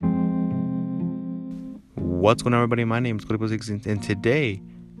What's going on, everybody? My name is Cody and today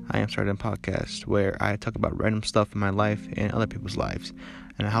I am starting a podcast where I talk about random stuff in my life and other people's lives,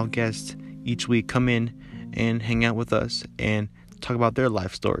 and how guests each week come in and hang out with us and talk about their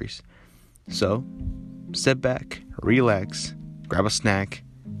life stories. So, sit back, relax, grab a snack,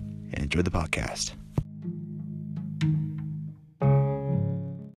 and enjoy the podcast.